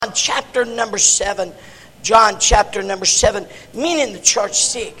John chapter number 7. John chapter number 7. Meaning the church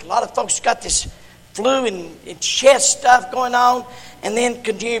sick. A lot of folks got this flu and chest stuff going on. And then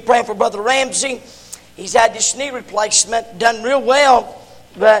continue praying for Brother Ramsey. He's had this knee replacement, done real well,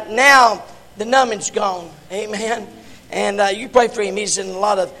 but now the numbing's gone. Amen. And you pray for him. He's in a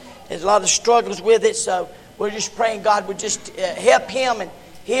lot of struggles with it. So we're just praying God would just help him and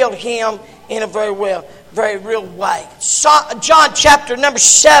heal him in a very real way. So, John chapter number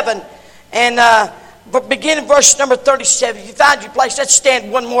 7, and beginning verse number 37. If you find your place, let's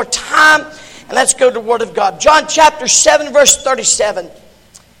stand one more time and let's go to the Word of God. John chapter 7, verse 37.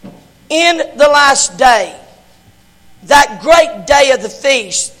 In the last day, that great day of the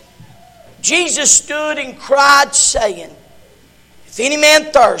feast, Jesus stood and cried, saying, If any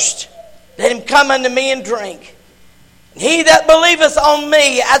man thirst, let him come unto me and drink. And he that believeth on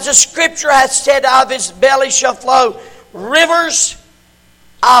me, as the Scripture hath said, out of his belly shall flow rivers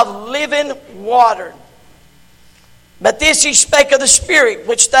of living water. But this he spake of the Spirit,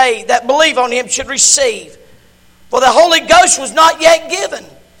 which they that believe on him should receive. For the Holy Ghost was not yet given,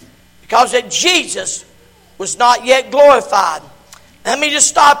 because that Jesus was not yet glorified. Let me just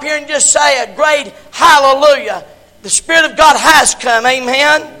stop here and just say a great hallelujah. The Spirit of God has come,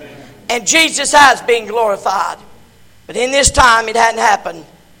 amen? And Jesus has been glorified. But in this time it hadn't happened.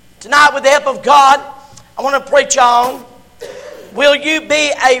 Tonight, with the help of God, I want to preach on, will you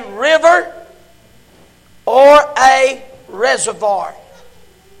be a river or a reservoir?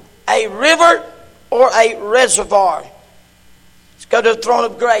 A river or a reservoir? Go to the throne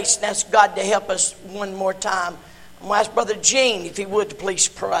of grace and ask God to help us one more time. I'm going to ask Brother Gene, if he would, to please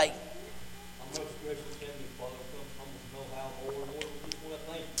pray.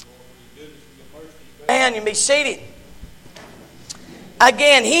 And you be seated.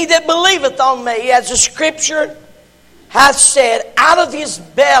 Again, he that believeth on me, as the Scripture hath said, out of his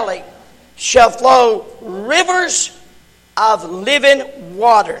belly shall flow rivers of living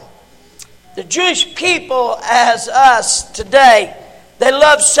water. The Jewish people, as us today, they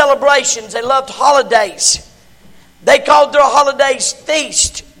loved celebrations. They loved holidays. They called their holidays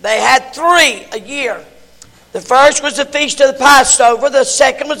feast. They had 3 a year. The first was the feast of the Passover. The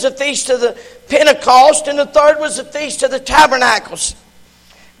second was the feast of the Pentecost. And the third was the feast of the Tabernacles.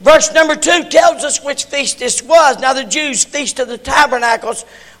 Verse number 2 tells us which feast this was. Now the Jews' feast of the Tabernacles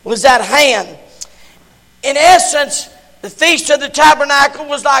was at hand. In essence, the Feast of the Tabernacle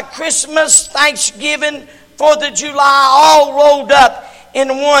was like Christmas, Thanksgiving, 4th of July, all rolled up in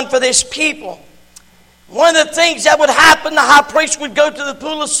one for this people. One of the things that would happen, the high priest would go to the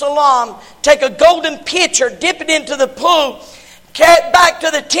pool of Siloam, take a golden pitcher, dip it into the pool, carry it back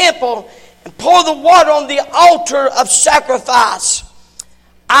to the temple, and pour the water on the altar of sacrifice.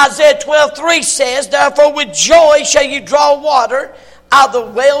 Isaiah 12:3 says, Therefore with joy shall you draw water out of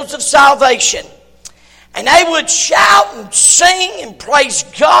the wells of salvation. And they would shout and sing and praise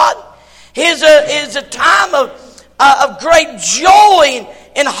God. It is a time of great joy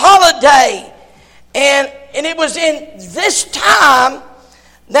and holiday. And it was in this time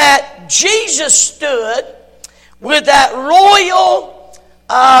that Jesus stood with that royal,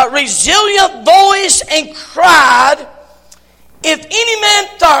 resilient voice and cried, If any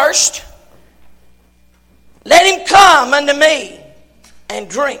man thirst, let him come unto me and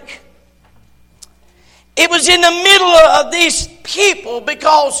drink. It was in the middle of these people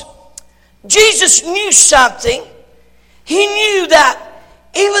because Jesus knew something. He knew that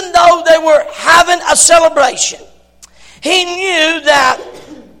even though they were having a celebration, he knew that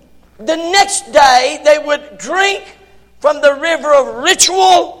the next day they would drink from the river of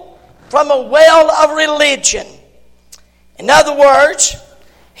ritual, from a well of religion. In other words,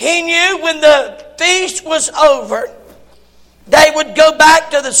 he knew when the feast was over, they would go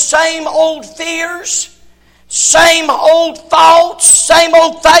back to the same old fears, same old thoughts, same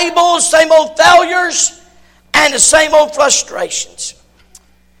old fables, same old failures, and the same old frustrations.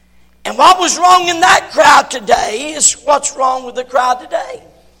 And what was wrong in that crowd today is what's wrong with the crowd today.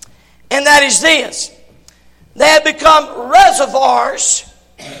 And that is this. They had become reservoirs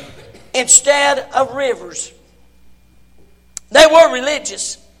instead of rivers. They were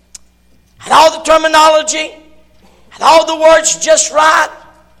religious. Had all the terminology, had all the words just right.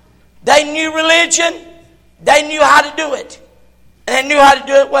 They knew religion. They knew how to do it. And they knew how to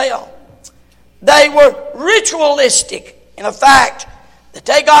do it well. They were ritualistic in the fact that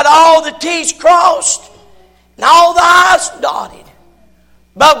they got all the T's crossed and all the I's dotted.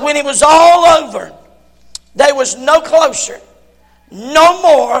 But when it was all over, there was no closer, no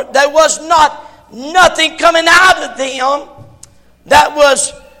more. There was nothing coming out of them that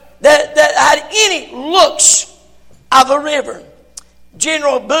had any looks of a river.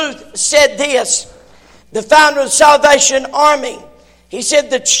 General Booth said this, the founder of the Salvation Army. He said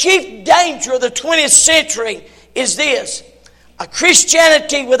the chief danger of the 20th century is this: a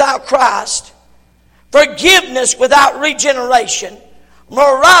Christianity without Christ, forgiveness without regeneration,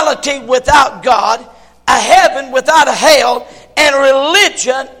 morality without God, a heaven without a hell, and a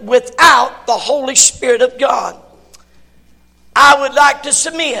religion without the Holy Spirit of God. I would like to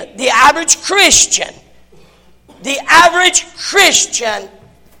submit the average Christian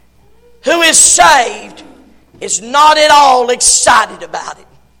who is saved is not at all excited about it.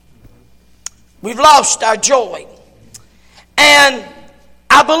 We've lost our joy. And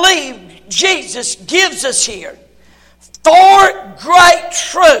I believe Jesus gives us here 4 great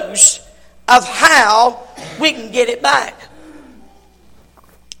truths of how we can get it back.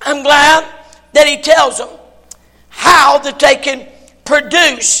 I'm glad that he tells them how that they can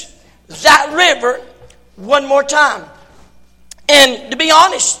produce that river one more time. And to be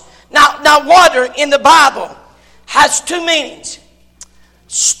honest, now water in the Bible has 2 meanings.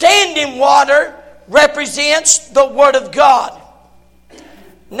 Standing water represents the Word of God.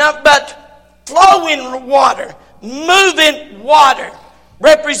 But flowing water, moving water,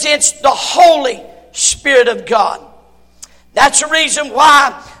 represents the Holy Spirit of God. That's the reason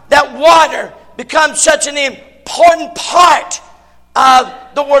why that water becomes such an important part of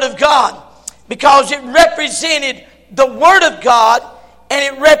the Word of God, because it represented the Word of God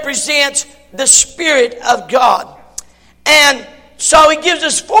and it represents the Spirit of God. And so he gives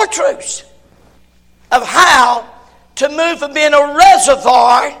us 4 truths of how to move from being a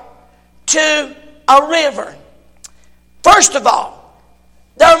reservoir to a river. First of all,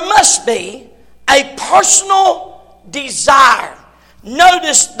 there must be a personal desire.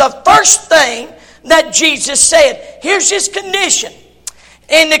 Notice the first thing that Jesus said. Here's his condition.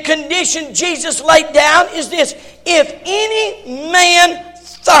 And the condition Jesus laid down is this: if any man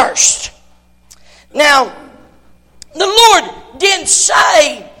thirst. Now, the Lord didn't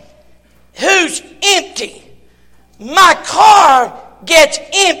say who's empty. My car gets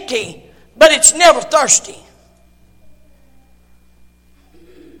empty, but it's never thirsty.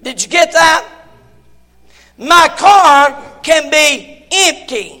 Did you get that? My car can be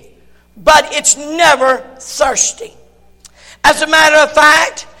empty, but it's never thirsty. As a matter of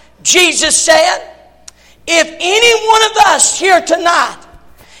fact, Jesus said, if any one of us here tonight,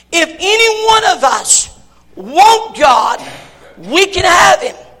 if any one of us want God, we can have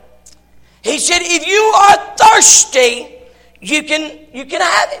Him. He said, if you are thirsty, you can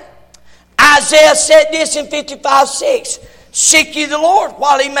have Him. Isaiah said this in 55:6. Seek ye the Lord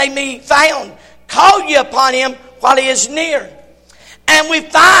while He may be found. Call ye upon Him while He is near. And we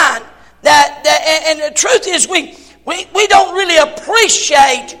find that and the truth is we don't really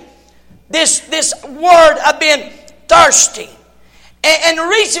appreciate this word of being thirsty. And the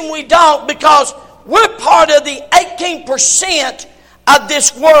reason we don't, because we're part of the 18% of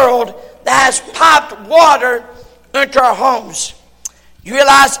this world that has piped water into our homes. You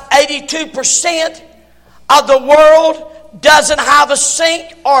realize 82% of the world doesn't have a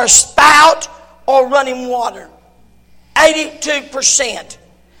sink or a spout or running water. 82%.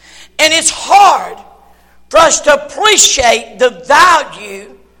 And it's hard for us to appreciate the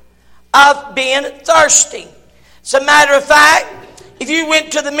value of being thirsty. As a matter of fact, if you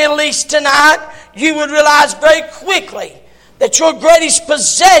went to the Middle East tonight, you would realize very quickly that your greatest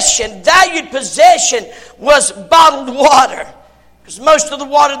possession, valued possession, was bottled water. Because most of the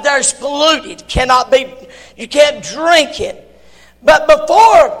water there is polluted. You can't drink it. But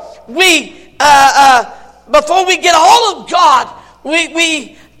before we get all of God,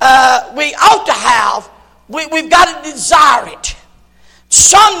 we ought to have, we've got to desire it.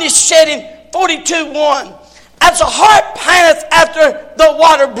 Psalmist said in 42:1, as a hart panteth after the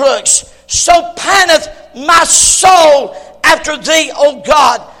water brooks, so panteth my soul after thee, O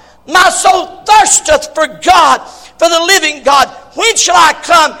God. My soul thirsteth for God, for the living God. When shall I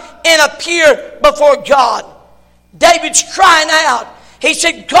come and appear before God? David's crying out. He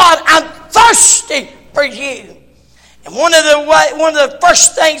said, God, I'm thirsty for you. And one of the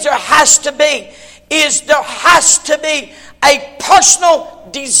first things there has to be is there has to be a personal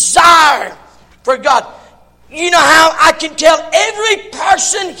desire for God. You know how I can tell every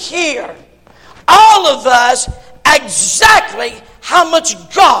person here, all of us, exactly how much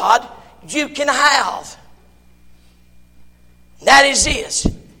God you can have. That is this.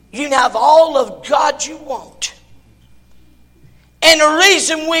 You can have all of God you want. And the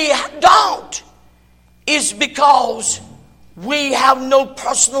reason we don't is because we have no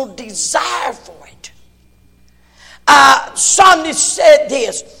personal desire for it. Psalmist said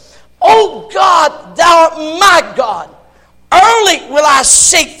this, O God, thou art my God. Early will I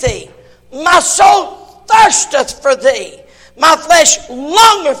seek thee. My soul thirsteth for thee. My flesh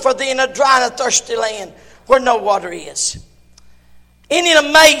longeth for thee in a dry and a thirsty land where no water is. Isn't it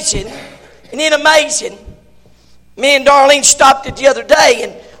amazing? Isn't it amazing? Me and Darlene stopped it the other day,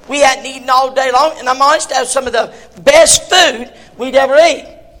 and we hadn't eaten all day long. And I'm honest, that was some of the best food we'd ever eat.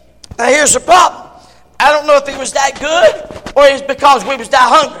 Now here's the problem. I don't know if it was that good or it's because we was that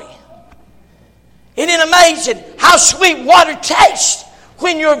hungry. Isn't it amazing how sweet water tastes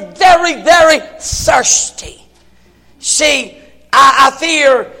when you're very, very thirsty? See, I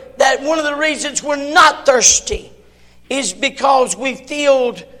fear that one of the reasons we're not thirsty is because we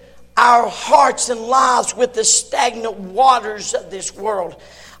filled our hearts and lives with the stagnant waters of this world.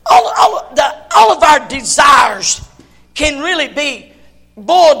 All of our desires can really be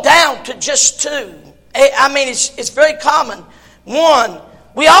boiled down to just two. I mean, it's very common. One,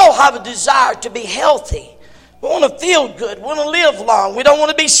 we all have a desire to be healthy. We want to feel good. We want to live long. We don't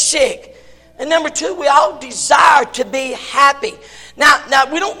want to be sick. And number two, we all desire to be happy.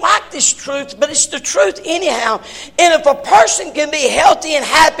 Now, we don't like this truth, but it's the truth anyhow. And if a person can be healthy and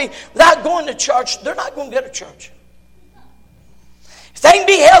happy without going to church, they're not going to go to church. If they can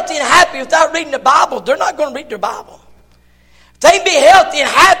be healthy and happy without reading the Bible, they're not going to read their Bible. If they can be healthy and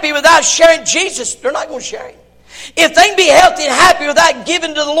happy without sharing Jesus, they're not going to share Him. If they can be healthy and happy without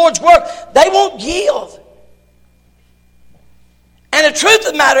giving to the Lord's work, they won't give. And the truth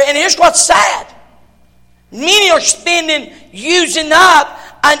of the matter, and here's what's sad, many are using up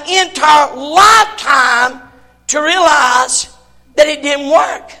an entire lifetime to realize that it didn't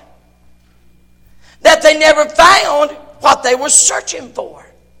work. That they never found what they were searching for.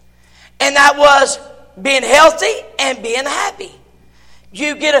 And that was being healthy and being happy.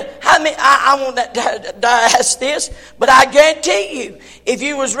 You get I won't ask this, but I guarantee you, if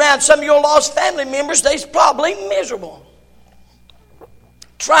you was around some of your lost family members, they's probably miserable.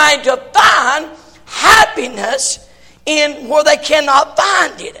 Trying to find happiness in where they cannot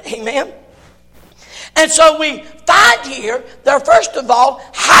find it. Amen. And so we find here there first of all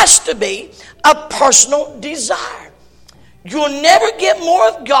has to be a personal desire. You'll never get more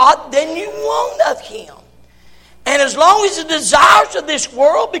of God than you want of Him. And as long as the desires of this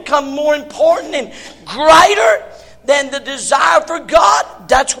world become more important and greater than the desire for God,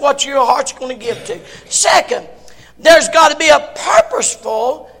 that's what your heart's going to give to. Second, there's got to be a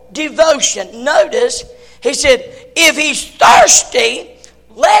purposeful devotion. Notice, he said, if he's thirsty,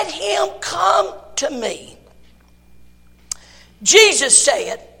 let him come to me. Jesus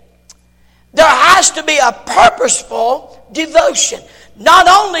said, there has to be a purposeful devotion. Not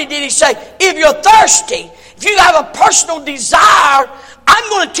only did he say, if you're thirsty, if you have a personal desire, I'm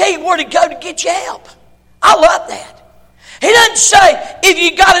going to tell you where to go to get you help. I love that. He doesn't say, if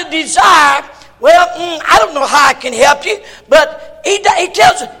you got a desire, well, I don't know how I can help you, but he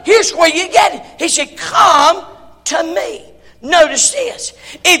tells us, here's where you get it. He said, come to me. Notice this.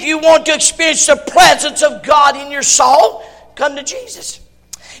 If you want to experience the presence of God in your soul, come to Jesus.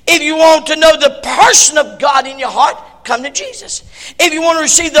 If you want to know the person of God in your heart, come to Jesus. If you want to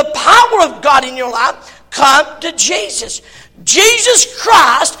receive the power of God in your life, come to Jesus. Jesus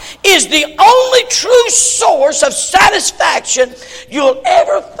Christ is the only true source of satisfaction you'll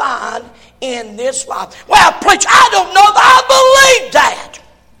ever find in this life. Well, preacher, I don't know that I believe that.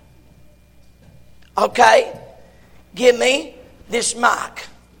 Okay, give me this mic.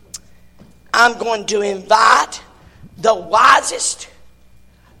 I'm going to invite the wisest,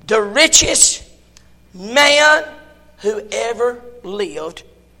 the richest man who ever lived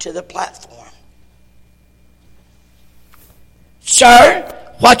to the platform.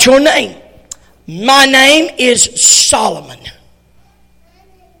 Sir, what's your name? My name is Solomon.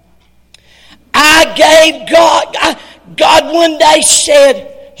 I gave God one day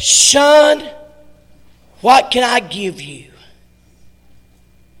said, son, what can I give you?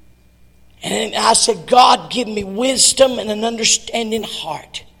 And I said, God, give me wisdom and an understanding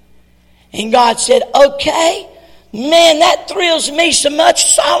heart. And God said, okay, man, that thrills me so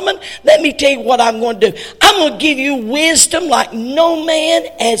much, Solomon. Let me tell you what I'm going to do. I'm going to give you wisdom like no man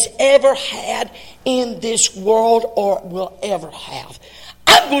has ever had in this world or will ever have.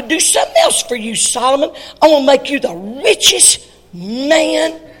 I'm going to do something else for you, Solomon. I'm going to make you the richest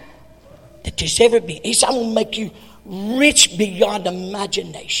man that there's ever been. He said, I'm going to make you rich beyond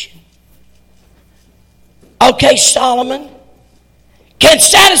imagination. Okay, Solomon, can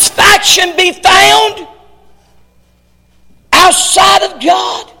satisfaction be found outside of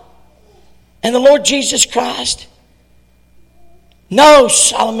God and the Lord Jesus Christ? No,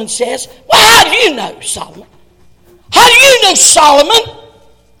 Solomon says. Well, how do you know, Solomon? How do you know, Solomon?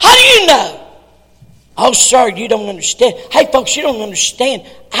 How do you know? Oh, sir, you don't understand. Hey, folks, you don't understand.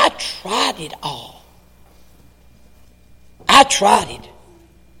 I tried it all. I tried it.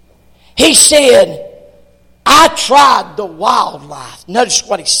 He said, I tried the wildlife. Notice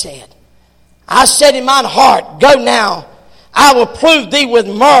what he said. I said in mine heart, go now. I will prove thee with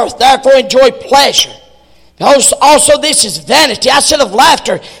mirth, therefore enjoy pleasure. Also this is vanity. I said of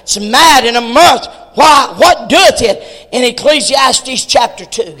laughter, it's mad and a mirth. Why? What doeth it? In Ecclesiastes chapter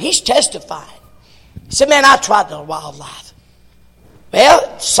 2. He's testifying. He said, man, I tried the wildlife.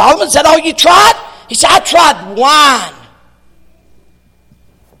 Well, Solomon said, oh, you tried? He said, I tried wine.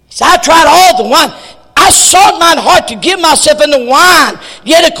 He said, I tried all the wine. I sought mine heart to give myself into wine,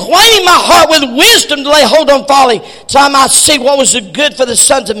 yet acquainting my heart with wisdom to lay hold on folly, so I might see what was good for the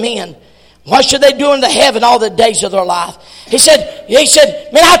sons of men. What should they do in the heaven all the days of their life? He said,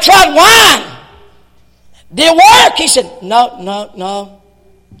 man, I tried wine. Did it work? He said, no.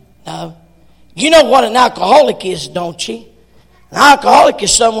 You know what an alcoholic is, don't you? An alcoholic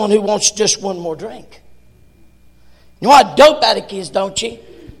is someone who wants just one more drink. You know what a dope addict is, don't you?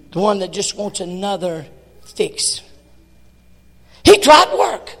 The one that just wants another fix. He tried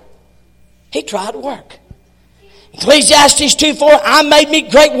work. Ecclesiastes 2:4, I made me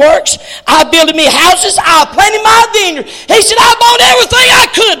great works. I builded me houses. I planted my vineyard. He said, I bought everything I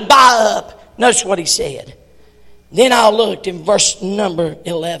could buy up. Notice what he said. Then I looked in verse number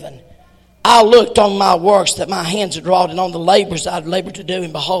 11. I looked on my works that my hands had wrought, and on the labors I had labored to do,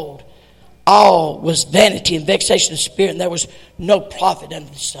 and behold, all was vanity and vexation of spirit, and there was no profit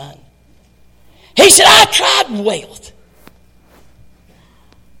under the sun. He said, I tried wealth.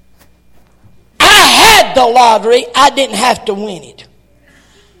 I had the lottery. I didn't have to win it.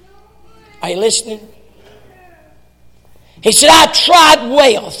 Are you listening? He said, I tried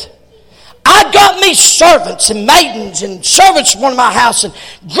wealth. I got me servants and maidens and servants from my house and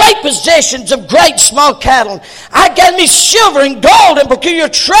great possessions of great small cattle. I got me silver and gold and peculiar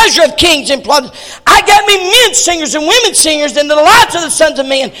treasure of kings and plunders. I got me men singers and women singers and the delights of the sons of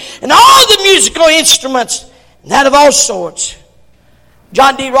men and all the musical instruments and that of all sorts.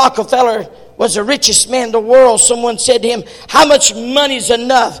 John D. Rockefeller was the richest man in the world. Someone said to him, how much money is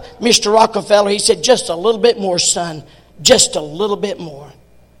enough, Mr. Rockefeller? He said, just a little bit more, son. Just a little bit more.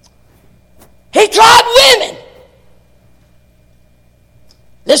 He tried women.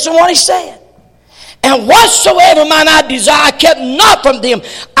 Listen to what he said. And whatsoever mine I desire, I kept not from them.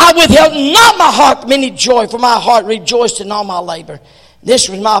 I withheld not my heart from any joy, for my heart rejoiced in all my labor. This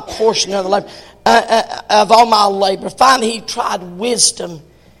was my portion of the labor, of all my labor. Finally, he tried wisdom.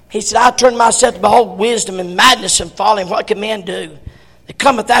 He said, I turned myself to behold wisdom and madness and folly. And what can man do that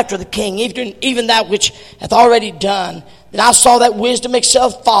cometh after the king, even that which hath already done? Then I saw that wisdom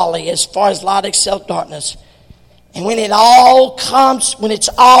excelled folly as far as light excelled darkness. And when it all comes, when it's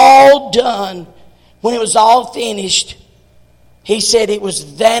all done, when it was all finished, he said it was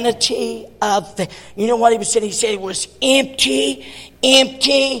vanity of the... You know what he said? He said it was empty. And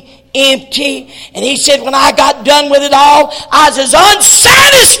he said when I got done with it all, I was as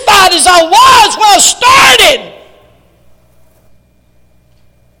unsatisfied as I was when I started.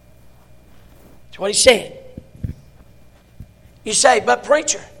 That's what he said. You say, but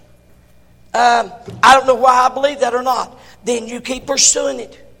preacher, I don't know why I believe that or not. Then you keep pursuing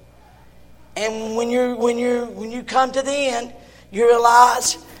it. And when you come to the end, you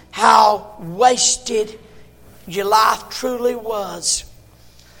realize how wasted your life truly was.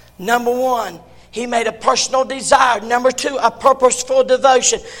 Number one, he made a personal desire. Number two, a purposeful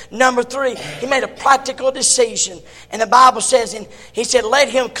devotion. Number three, he made a practical decision. And the Bible says, and he said, let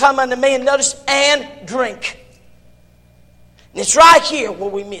him come unto me, and notice, and drink. And it's right here where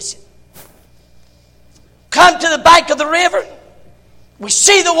we miss it. Come to the bank of the river. We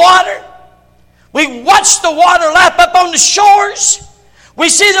see the water. We watch the water lap up on the shores. We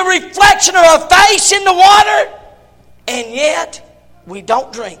see the reflection of our face in the water. And yet, we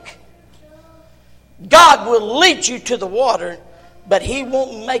don't drink. God will lead you to the water, but He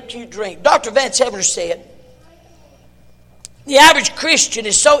won't make you drink. Dr. Vance Havner said, the average Christian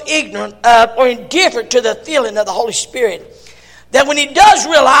is so ignorant or indifferent to the feeling of the Holy Spirit that when he does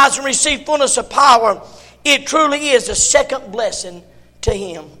realize and receive fullness of power, it truly is a second blessing to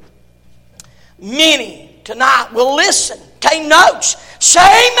him. Many tonight will listen, take notes, say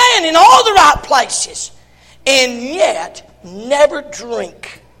amen in all the right places, and yet never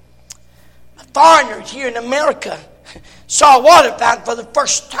drink. A foreigner here in America saw a water fountain for the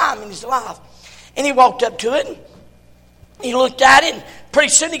first time in his life. And he walked up to it and he looked at it, and pretty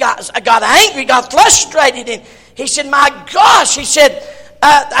soon he got angry, got frustrated, and he said, my gosh, he said,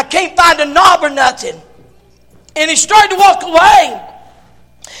 I can't find a knob or nothing. And he started to walk away.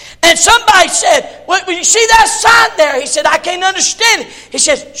 And somebody said, well, you see that sign there? He said, I can't understand it. He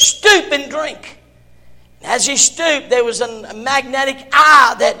says, stoop and drink. As he stooped, there was a magnetic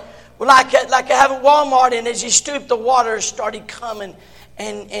eye that, like I have at Walmart, and as he stooped, the water started coming,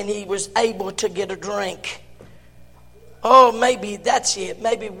 and he was able to get a drink. Oh, maybe that's it.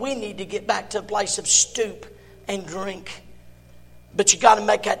 Maybe we need to get back to a place of stoop and drink. But you got to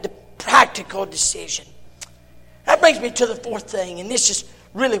make that practical decision. That brings me to the fourth thing, and this is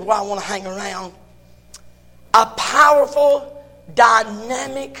really why I want to hang around. A powerful,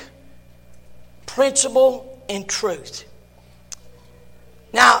 dynamic principle and truth.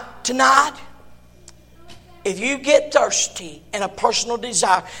 Now, tonight, if you get thirsty and a personal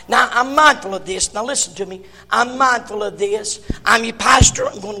desire, now I'm mindful of this. Now listen to me. I'm mindful of this. I'm your pastor.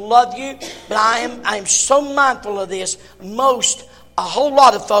 I'm going to love you, but I am so mindful of this. A whole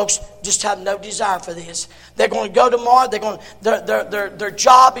lot of folks just have no desire for this. They're going to go tomorrow. They're going. Their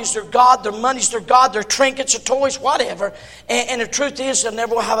job is their God. Their money's their God. Their trinkets or toys, whatever. And the truth is, they'll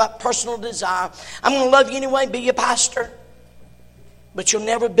never have a personal desire. I'm going to love you anyway, be your pastor, but you'll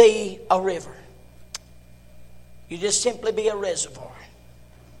never be a river. You just simply be a reservoir.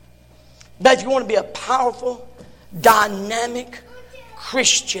 But if you want to be a powerful, dynamic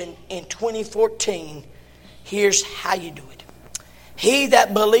Christian in 2014, here's how you do it. He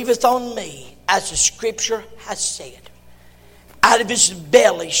that believeth on me, as the Scripture has said, out of his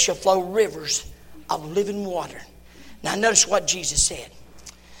belly shall flow rivers of living water. Now notice what Jesus said.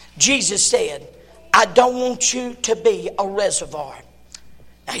 Jesus said, I don't want you to be a reservoir.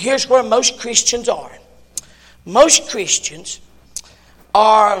 Now here's where most Christians are. Most Christians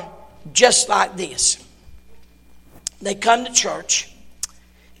are just like this. They come to church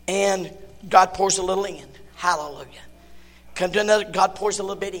and God pours a little in. Hallelujah. Come to another, God pours a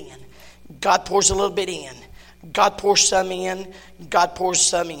little bit in. God pours a little bit in. God pours some in. God pours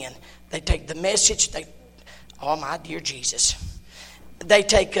some in. They take the message. Oh my dear Jesus. They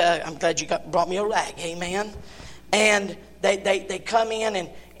take, I'm glad you brought me a rag. Amen. And they come in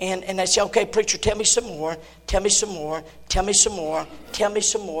and they say, okay, preacher, tell me some more. Tell me some more. Tell me some more. Tell me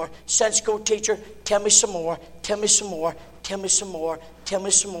some more. Sunday school teacher, tell me some more. Tell me some more. Tell me some more. Tell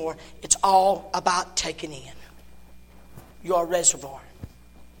me some more. It's all about taking in. You're a reservoir.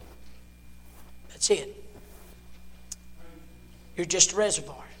 That's it. You're just a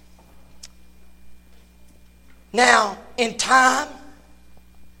reservoir. Now, in time,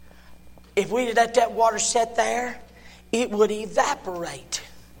 if we let that water sit there, it would evaporate.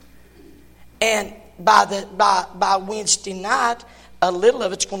 And by Wednesday night, a little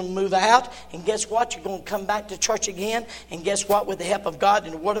of it's going to move out. And guess what? You're going to come back to church again. And guess what? With the help of God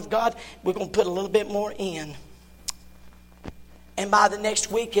and the Word of God, we're going to put a little bit more in. And by the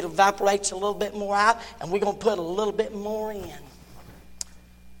next week, it evaporates a little bit more out. And we're going to put a little bit more in.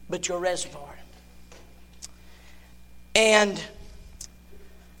 But you're a reservoir. And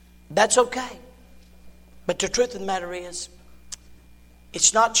that's okay. But the truth of the matter is,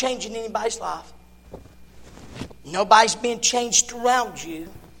 it's not changing anybody's life. Nobody's being changed around you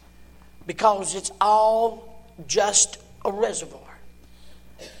because it's all just a reservoir.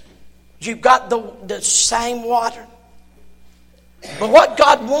 You've got the same water. But what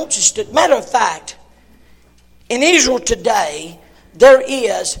God wants us to... Matter of fact, in Israel today, there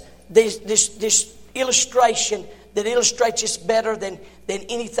is this illustration that illustrates this better than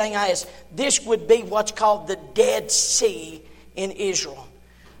anything else. This would be what's called the Dead Sea in Israel.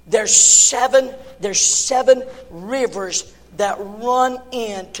 There's seven rivers that run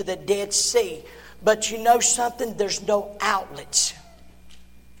into the Dead Sea. But you know something? There's no outlets.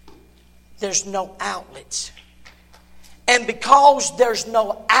 There's no outlets. And because there's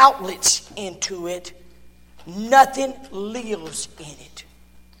no outlets into it, nothing lives in it.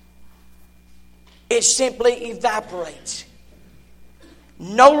 It simply evaporates.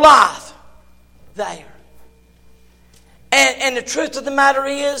 No life there. And the truth of the matter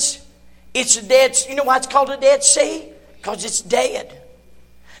is, it's a dead. You know why it's called a Dead Sea? Because it's dead.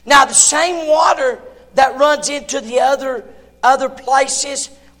 Now the same water that runs into the other places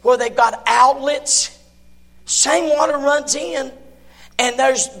where they've got outlets, same water runs in, and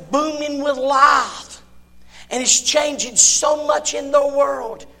there's booming with life, and it's changing so much in the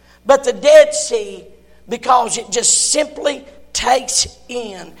world. But the Dead Sea, because it just simply takes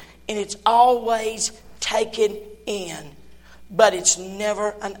in, and it's always taken in, but it's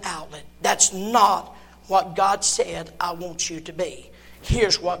never an outlet. That's not what God said, I want you to be.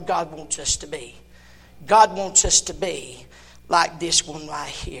 Here's what God wants us to be. God wants us to be like this one right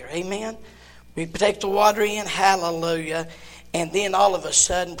here. Amen? We take the water in, hallelujah, and then all of a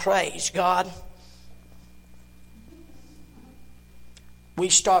sudden, praise God, we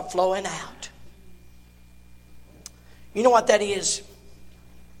start flowing out. You know what that is?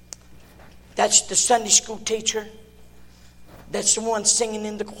 That's the Sunday school teacher. That's the one singing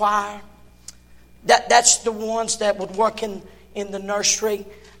in the choir. That's the ones that would work in the nursery.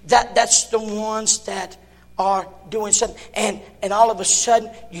 That's the ones that are doing something. And all of a sudden,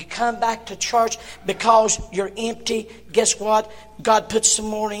 you come back to church because you're empty. Guess what? God puts some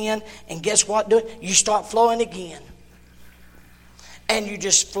more in. And guess what? You start flowing again. And you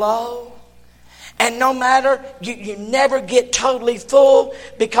just flow. And no matter, you never get totally full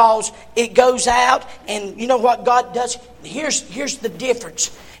because it goes out. And you know what God does? Here's the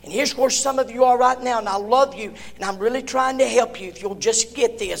difference. And here's where some of you are right now. And I love you. And I'm really trying to help you if you'll just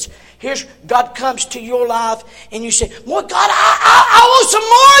get this. Here's God comes to your life and you say, "Well, God, I want some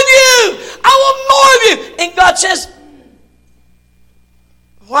more of you. I want more of you." And God says,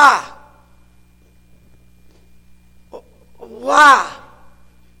 "Why? Why,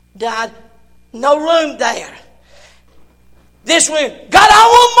 Dad? No room there. This one, God, I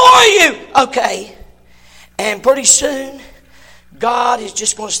want more of you." Okay. And pretty soon, God is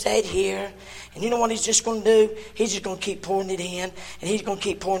just going to stay here. And you know what He's just going to do? He's just going to keep pouring it in. And He's going to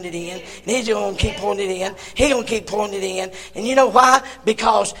keep pouring it in. And He's going to keep pouring it in. He's going to keep pouring it in. And you know why?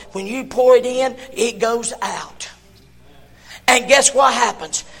 Because when you pour it in, it goes out. And guess what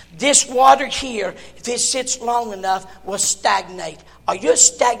happens? This water here, if it sits long enough, will stagnate. Are you a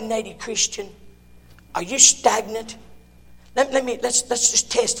stagnated Christian? Are you stagnant? Let's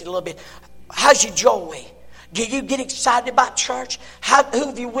just test it a little bit. How's your joy? Do you get excited about church? Who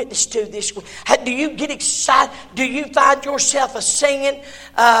have you witnessed to this week? Do you get excited? Do you find yourself singing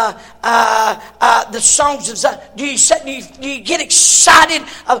the songs of Zion? Do you get excited?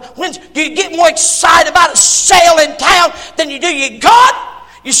 Do you get more excited about a sale in town than you do you God?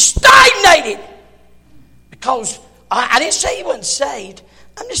 You're stagnated. Because I didn't say you weren't saved.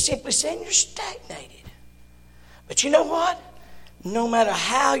 I'm just simply saying you're stagnated. But you know what? No matter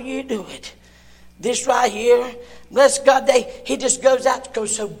how you do it, this right here, bless God, He just goes out.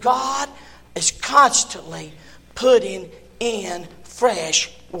 So God is constantly putting in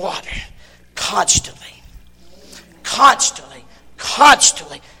fresh water. Constantly. Constantly.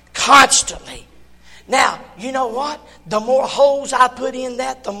 Constantly. Constantly. Now, you know what? The more holes I put in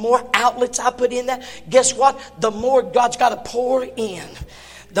that, the more outlets I put in that, guess what? The more God's got to pour in.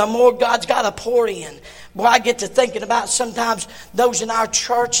 The more God's got to pour in. Boy, I get to thinking about sometimes those in our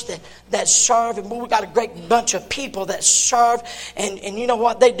church that serve. And boy, we got a great bunch of people that serve. And you know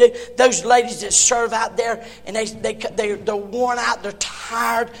what they do? Those ladies that serve out there, and they're worn out. They're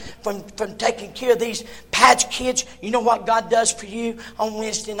tired from taking care of these patch kids. You know what God does for you on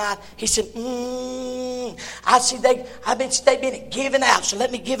Wednesday night? He said, I see they've been giving out. So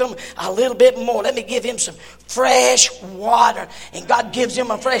let me give them a little bit more. Let me give him some fresh water. And God gives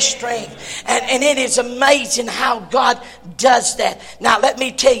him a fresh strength. And it is amazing how God does that. Now let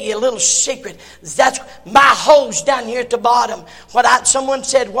me tell you a little secret. That's my hose down here at the bottom. Someone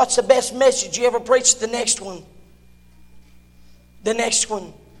said, "What's the best message you ever preached?" The next one. The next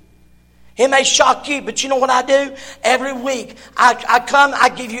one. It may shock you, but you know what I do? Every week, I come, I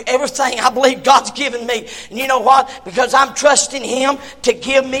give you everything I believe God's given me. And you know what? Because I'm trusting Him to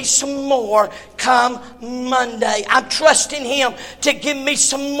give me some more come Monday. I'm trusting Him to give me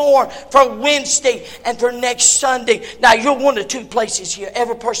some more for Wednesday and for next Sunday. Now, you're one of two places here.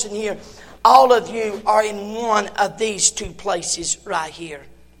 Every person here, all of you are in one of these two places right here.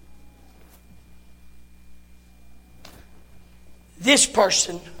 This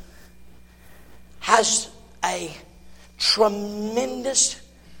person has a tremendous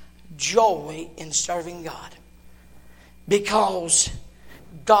joy in serving God because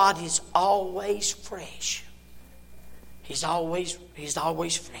God is always fresh. He's always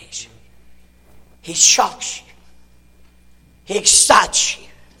fresh. He shocks you. He excites you.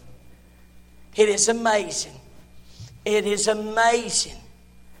 It is amazing. It is amazing.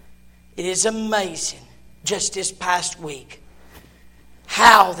 It is amazing. Just this past week,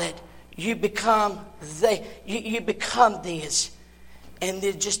 how that you become you become this, and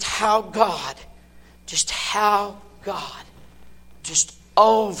then just how God, just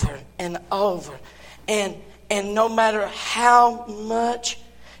over and over, and no matter how much.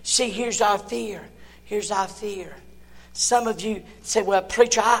 See, here's our fear. Here's our fear. Some of you say, "Well,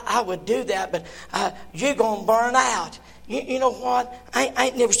 preacher, I would do that, but you're gonna burn out." You know what? I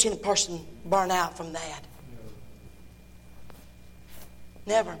ain't never seen a person burn out from that.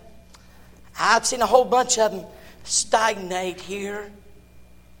 Never. I've seen a whole bunch of them stagnate here.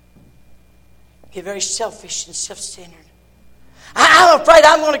 Get very selfish and self-centered. I'm afraid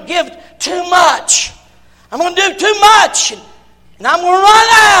I'm going to give too much. I'm going to do too much. and I'm going to run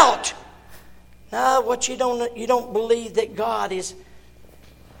out. No, what you don't believe that God is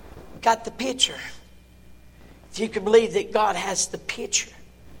got the picture. If you could believe that God has the picture,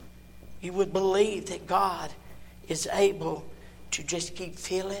 you would believe that God is able to just keep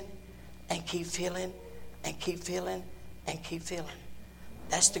filling and keep filling and keep filling and keep filling.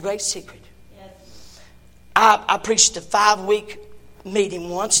 That's the great secret. Yes. I preached a 5-week meeting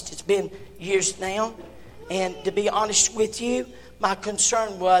once. It's been years now. And to be honest with you, my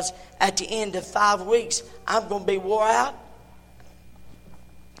concern was at the end of 5 weeks, I'm going to be wore out.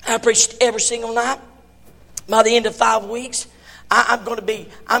 I preached every single night. By the end of 5 weeks, I'm going to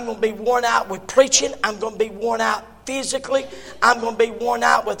be worn out with preaching. I'm going to be worn out physically. I'm going to be worn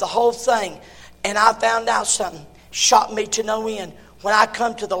out with the whole thing. And I found out something. Shocked me to no end. When I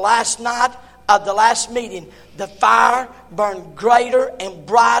come to the last night of the last meeting, the fire burned greater and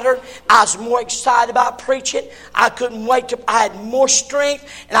brighter. I was more excited about preaching. I couldn't wait I had more strength,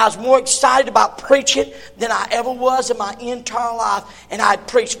 and I was more excited about preaching than I ever was in my entire life. And I had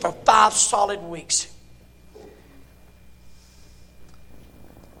preached for 5 solid weeks.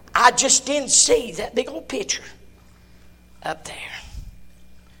 I just didn't see that big old picture up there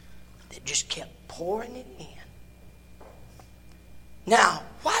that just kept pouring it in. Now,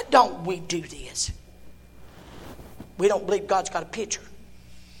 why don't we do this? We don't believe God's got a picture.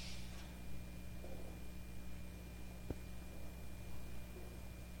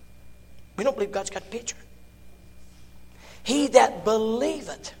 We don't believe God's got a picture. He that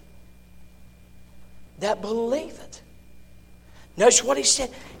believeth. Notice what he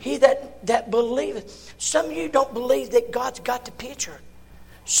said. He that believeth. Some of you don't believe that God's got the picture.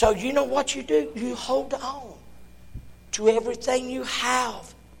 So you know what you do? You hold on to everything you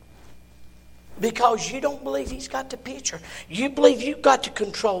have. Because you don't believe He's got the picture. You believe you've got to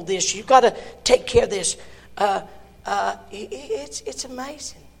control this. You've got to take care of this. It's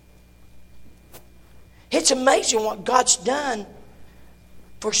amazing. It's amazing what God's done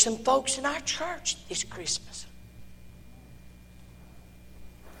for some folks in our church this Christmas.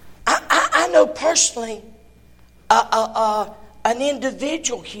 I know personally an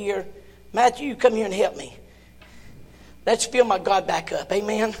individual here. Matthew, you come here and help me. Let's fill my God back up.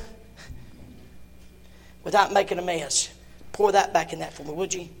 Amen. Without making a mess. Pour that back in that for me,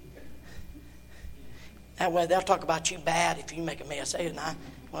 would you? That way they'll talk about you bad if you make a mess. They not.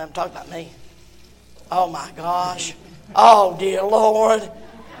 Well, I'm talking about me. Oh my gosh. Oh dear Lord.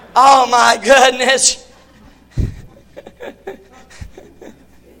 Oh my goodness.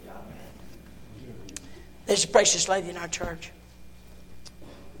 There's a precious lady in our church.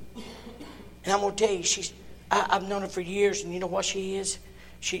 And I'm going to tell you, I've known her for years, and you know what she is?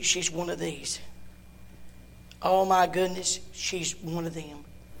 She's one of these. Oh my goodness, she's one of them.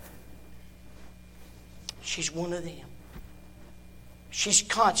 She's one of them. She's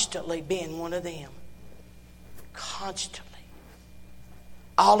constantly been one of them. Constantly.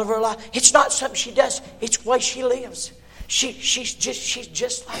 All of her life. It's not something she does, it's the way she lives. She's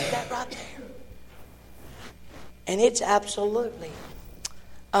just like that right there. And it's absolutely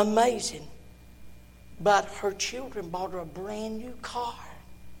amazing. But her children bought her a brand new car.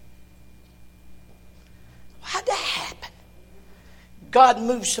 How'd that happen? God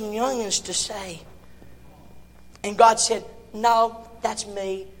moved some youngins to say. And God said, no, that's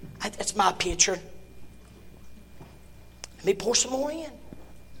me. That's my picture. Let me pour some more in.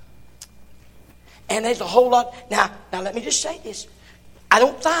 And there's a whole lot. Now let me just say this. I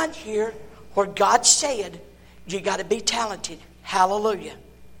don't find here where God said, you got to be talented. Hallelujah.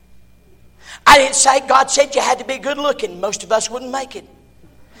 I didn't say God said you had to be good looking. Most of us wouldn't make it.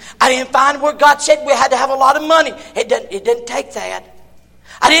 I didn't find where God said we had to have a lot of money. It didn't take that.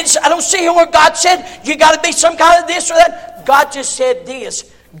 I don't see where God said you got to be some kind of this or that. God just said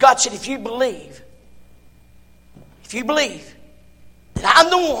this. God said, if you believe that I'm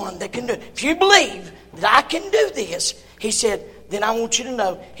the one that can do it, if you believe that I can do this, He said, then I want you to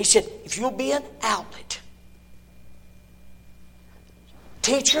know, He said, if you'll be an outlet.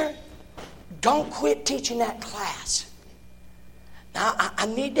 Teacher, don't quit teaching that class. Now, I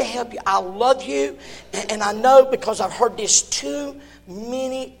need to help you. I love you. And I know because I've heard this too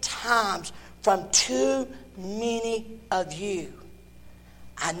many times from too many of you.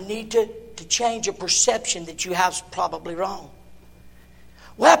 I need to change a perception that you have is probably wrong.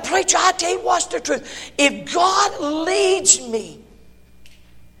 Well, preacher, I tell you what's the truth. If God leads me,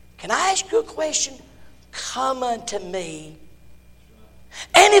 can I ask you a question? Come unto me.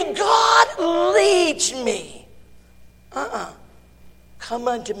 And if God leads me, come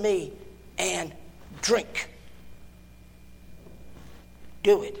unto me and drink.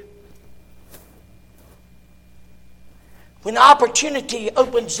 Do it. when the opportunity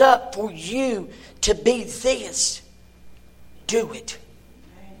opens up for you to be this, do it.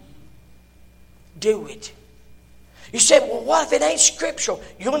 Do it. You say, well, what if it ain't scriptural?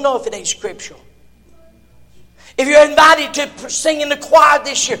 You'll know if it ain't scriptural. If you're invited to sing in the choir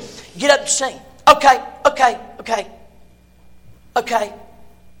this year, get up and sing. Okay.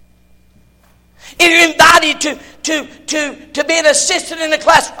 If you're invited to be an assistant in the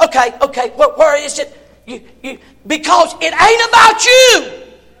class, okay. Where is it? Because it ain't about you.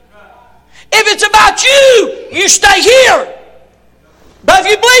 If it's about you, you stay here. But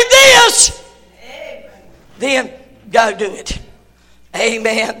if you believe this, then go do it.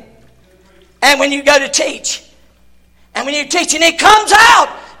 Amen. And when you go to teach, and when you teach and it comes out,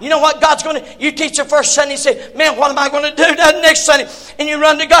 you know what God's going to... You teach the first Sunday and say, man, what am I going to do the next Sunday? And you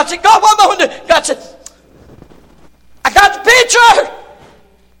run to God and say, God, what am I going to do? God said, I got the picture.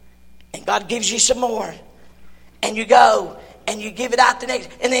 And God gives you some more. And you go and you give it out the next...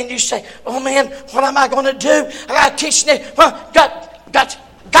 And then you say, oh man, what am I going to do? I got to teach next... Well, got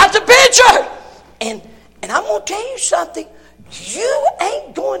the picture. And I'm going to tell you something. You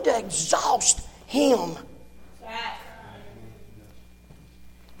ain't going to exhaust Him.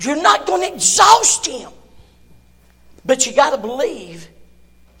 You're not going to exhaust Him. But you got to believe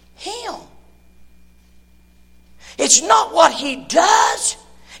Him. It's not what He does.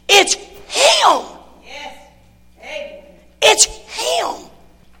 It's Him. Yes. Amen. It's Him.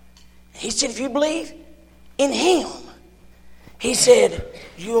 He said, if you believe in Him, He said,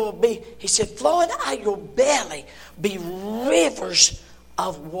 He said, flowing out of your belly be rivers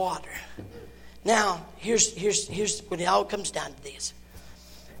of water. Now, here's when it all comes down to this.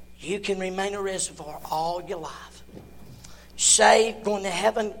 You can remain a reservoir all your life. Saved, going to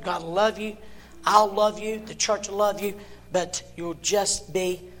heaven, God will love you. I'll love you. The church will love you. But you'll just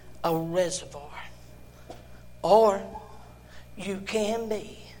be a reservoir. Or you can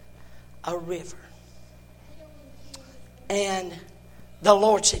be a river. And the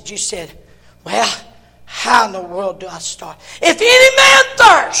Lord said, you said, well, how in the world do I start? If any man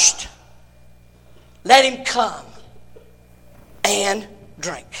thirst, let him come and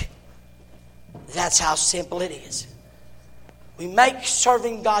drink. That's how simple it is. We make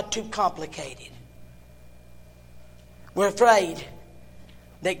serving God too complicated. We're afraid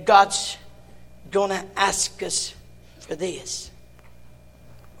that God's going to ask us for this.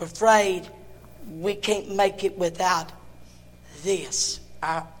 We're afraid we can't make it without this,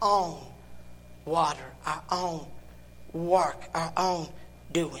 our own water, our own work, our own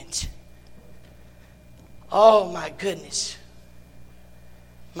doings. Oh my goodness.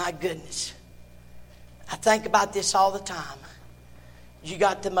 My goodness. I think about this all the time. You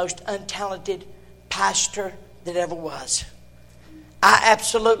got the most untalented pastor that ever was. I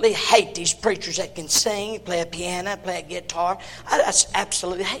absolutely hate these preachers that can sing, play a piano, play a guitar. I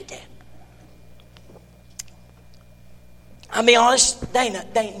absolutely hate that. I'll be honest, they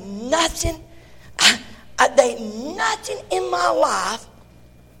ain't nothing in my life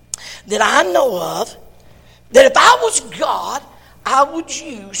that I know of that if I was God, I would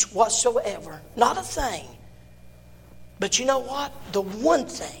use whatsoever. Not a thing. But you know what? The one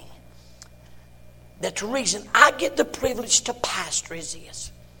thing, that the reason I get the privilege to pastor is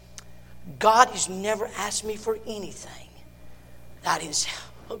this. God has never asked me for anything that I didn't say,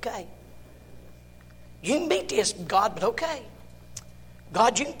 okay. You can beat this, God, but okay.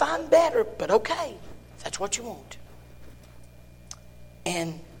 God, you can find better, but okay. If that's what you want.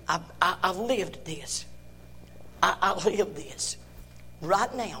 And I've lived this. I live this.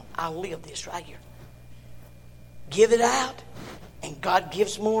 Right now, I live this right here. Give it out, and God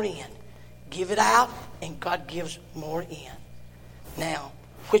gives more in. Give it out, and God gives more in. Now,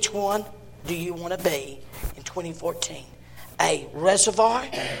 which one do you want to be in 2014? A reservoir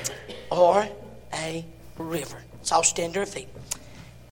or a river? So I'll stand to our feet.